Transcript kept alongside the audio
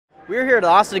We're here at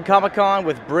Austin Comic Con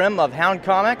with Brim of Hound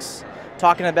Comics,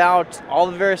 talking about all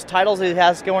the various titles that he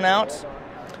has going out.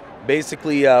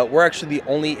 Basically, we're actually the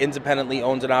only independently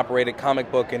owned and operated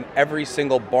comic book in every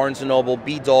single Barnes & Noble,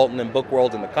 B. Dalton, and Book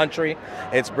World in the country.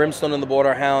 It's Brimstone and the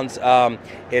Borderhounds.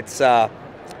 It's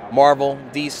Marvel,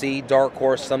 DC, Dark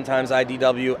Horse, sometimes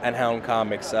IDW, and Hound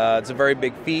Comics. It's a very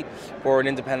big feat for an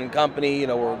independent company. You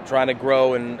know, we're trying to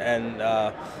grow and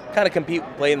kind of compete,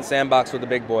 play in the sandbox with the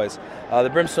big boys. The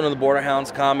Brimstone and the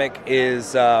Borderhounds comic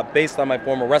is based on my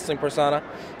former wrestling persona.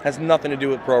 Has nothing to do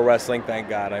with pro wrestling, thank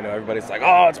God. I know everybody's like,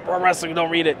 oh, it's pro wrestling, don't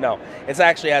read it. No, it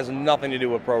actually has nothing to do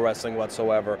with pro wrestling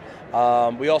whatsoever.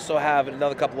 We also have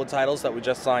another couple of titles that we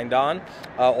just signed on.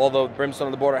 Although Brimstone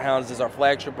and the Borderhounds is our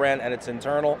flagship brand and it's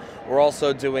internal, we're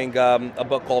also doing a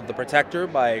book called The Protector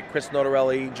by Chris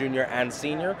Notarelli Jr. and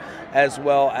Sr., as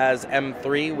well as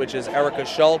M3, which is Erica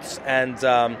Schultz and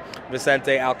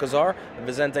Vicente Alcazar.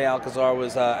 Vicente Alcazar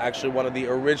was actually one of the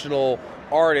original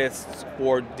artists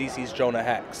for DC's Jonah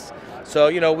Hex. So,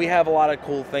 you know, we have a lot of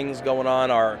cool things going on.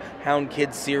 Our Hound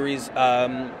Kids series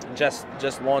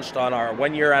just launched on our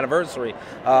 1-year anniversary.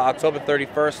 October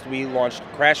 31st, we launched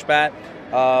Crash Bat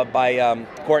by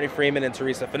Courtney Freeman and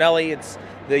Teresa Finelli. It's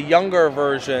the younger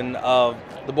version of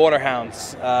the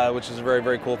Borderhounds, which is a very,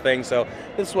 very cool thing. So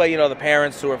this way, you know, the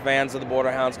parents who are fans of the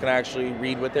Borderhounds can actually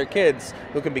read with their kids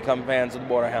who can become fans of the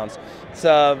Borderhounds. It's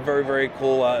very, very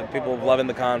cool. People are loving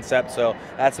the concept, so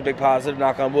that's a big positive.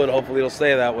 Knock on wood, hopefully it'll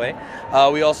stay that way.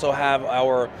 We also have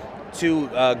our two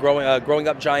Growing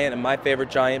Up Giant and My Favorite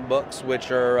Giant books,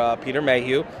 which are Peter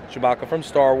Mayhew, Chewbacca from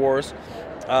Star Wars.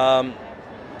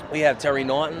 We have Terry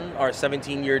Naughton, our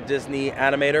 17-year Disney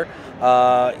animator.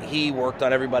 He worked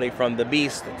on everybody from The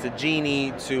Beast to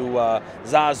Genie to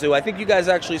Zazu. I think you guys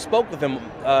actually spoke with him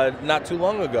not too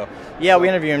long ago. Yeah, we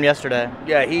interviewed him yesterday.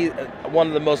 Yeah, he's one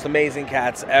of the most amazing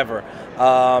cats ever.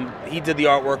 He did the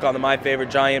artwork on the My Favorite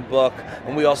Giant book,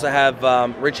 and we also have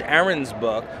Rich Aaron's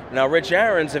book. Now, Rich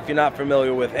Aaron's, if you're not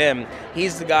familiar with him,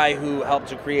 he's the guy who helped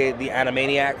to create the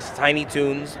Animaniacs, Tiny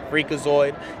Toons,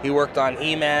 Freakazoid. He worked on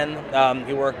He-Man.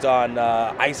 He worked on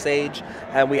Ice Age,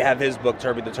 and we have his book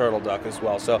Turby the Turtle Duck as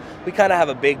well. So we kind of have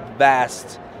a big,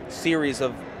 vast series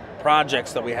of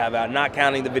projects that we have out, not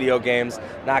counting the video games,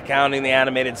 not counting the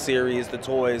animated series, the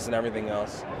toys, and everything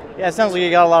else. Yeah, it sounds like you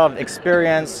got a lot of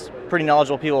experience, pretty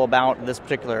knowledgeable people about this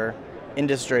particular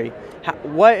industry.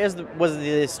 What was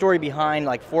the story behind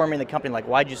like forming the company? Like,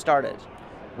 why'd you start it?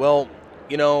 Well,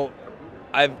 you know,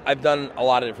 I've done a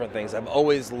lot of different things. I've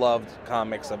always loved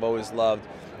comics. I've always loved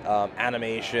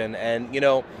animation, and you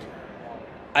know,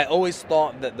 I always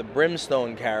thought that the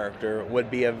Brimstone character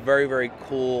would be a very, very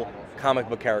cool comic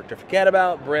book character. Forget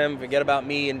about Brim, forget about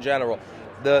me in general.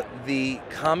 The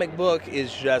comic book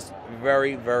is just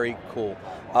very, very cool.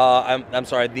 I'm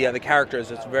sorry, the character is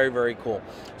just very, very cool.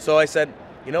 So I said,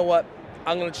 you know what?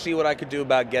 I'm going to see what I could do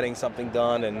about getting something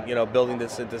done and, you know, building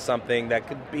this into something that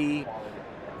could be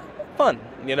fun,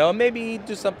 you know, maybe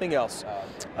do something else.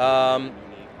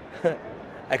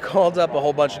 I called up a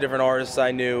whole bunch of different artists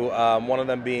I knew, one of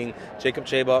them being Jacob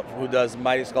Chaba, who does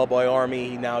Mighty Skullboy Army.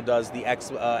 He now does the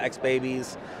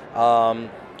X-Babies.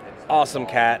 Awesome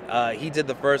cat. He did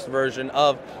the first version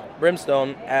of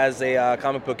Brimstone as a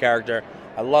comic book character.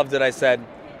 I loved it. I said,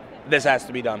 this has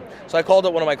to be done. So I called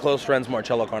up one of my close friends,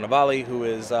 Marcello Carnevali, who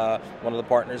is one of the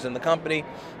partners in the company.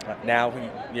 Now,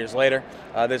 years later,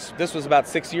 this was about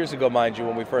 6 years ago, mind you,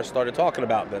 when we first started talking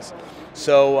about this.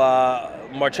 So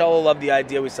Marcello loved the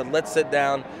idea. We said, let's sit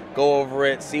down, go over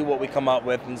it, see what we come up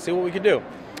with, and see what we could do.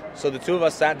 So the two of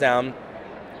us sat down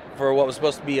for what was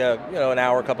supposed to be an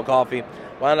hour cup of coffee.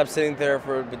 Wound up sitting there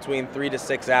for between 3 to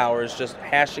 6 hours, just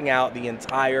hashing out the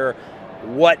entire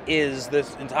what is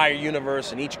this entire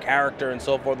universe and each character and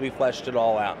so forth. We fleshed it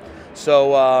all out.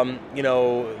 So, you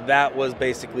know, that was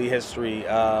basically history,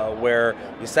 where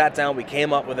we sat down, we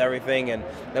came up with everything, and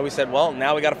then we said, well,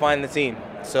 now we got to find the team.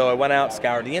 So I went out,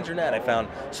 scoured the internet. I found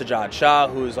Sajjad Shah,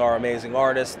 who's our amazing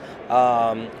artist,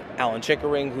 Alan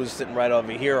Chickering, who's sitting right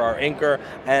over here, our inker,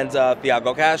 and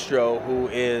Thiago Castro, who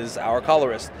is our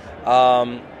colorist.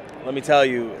 Let me tell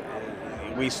you,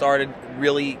 we started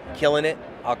really killing it.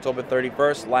 October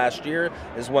 31st last year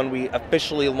is when we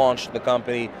officially launched the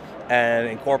company and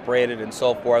incorporated and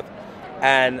so forth.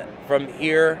 And from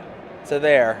here to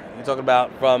there, you're talking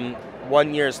about from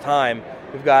 1 year's time,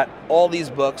 we've got all these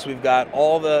books, we've got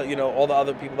all the, you know, all the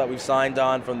other people that we've signed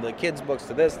on, from the kids' books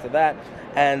to this to that.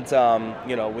 And,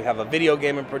 you know, we have a video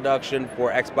game in production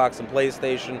for Xbox and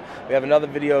PlayStation. We have another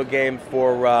video game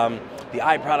for the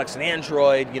iProducts and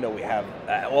Android. You know, we have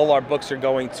all our books are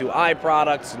going to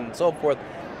iProducts and so forth.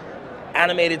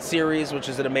 animated series, which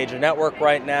is at a major network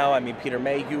right now. I mean, Peter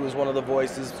Mayhew is one of the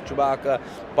voices, Chewbacca,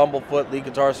 Bumblefoot, lead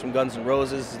guitarist from Guns N'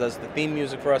 Roses, does the theme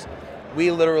music for us.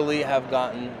 We literally have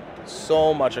gotten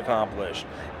so much accomplished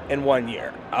in 1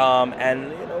 year,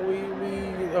 and you know, we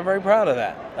are very proud of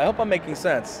that. I hope I'm making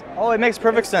sense. Oh, it makes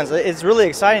perfect sense. It's really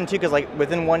exciting too, because like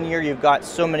within 1 year you've got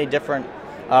so many different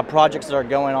projects that are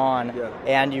going on,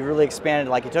 and you really expanded.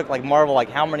 Like it took like Marvel like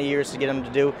how many years to get them to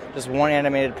do just one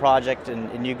animated project,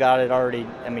 and you got it already.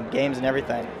 I mean, games and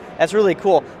everything. That's really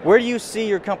cool. Where do you see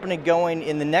your company going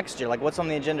in the next year? Like what's on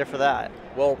the agenda for that?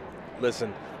 Well,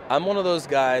 listen, I'm one of those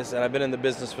guys, and I've been in the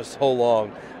business for so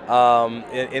long,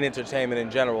 in entertainment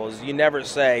in general, is you never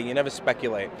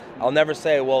speculate. I'll never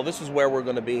say, well, this is where we're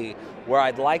going to be. Where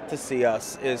I'd like to see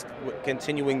us is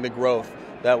continuing the growth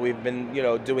that we've been, you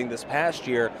know, doing this past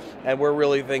year, and we're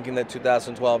really thinking that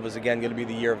 2012 is again going to be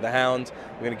the year of the Hound.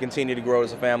 We're going to continue to grow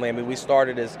as a family. I mean, we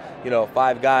started as, you know,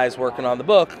 5 guys working on the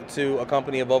book to a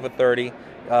company of over 30.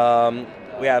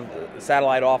 We have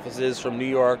satellite offices from New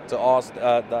York to Austin,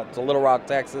 to Little Rock,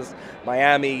 Texas,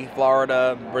 Miami,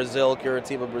 Florida, Brazil,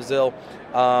 Curitiba, Brazil.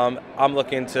 I'm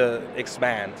looking to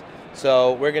expand,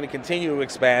 so we're going to continue to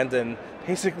expand, and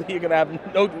basically you're going to have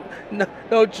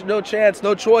no chance,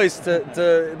 no choice but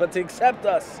to accept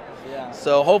us. Yeah.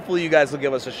 So hopefully you guys will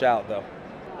give us a shout, though.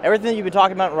 Everything you've been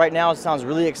talking about right now sounds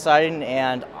really exciting,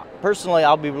 and personally,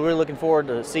 I'll be really looking forward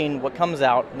to seeing what comes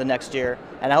out the next year,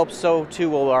 and I hope so too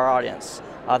will our audience.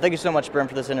 Thank you so much, Brim,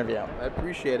 for this interview. I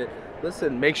appreciate it.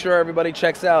 Listen, make sure everybody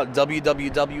checks out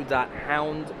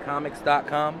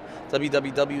www.houndcomics.com,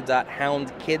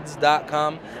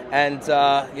 www.houndkids.com, and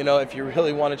you know, if you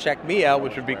really want to check me out,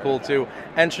 which would be cool too,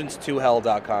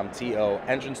 entrance2hell.com,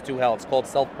 entrance2hell. It's called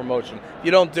self-promotion. If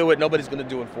you don't do it, nobody's going to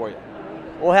do it for you.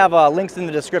 We'll have links in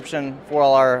the description for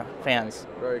all our fans.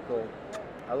 Very cool.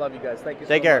 I love you guys. Thank you so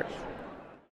much. Take care.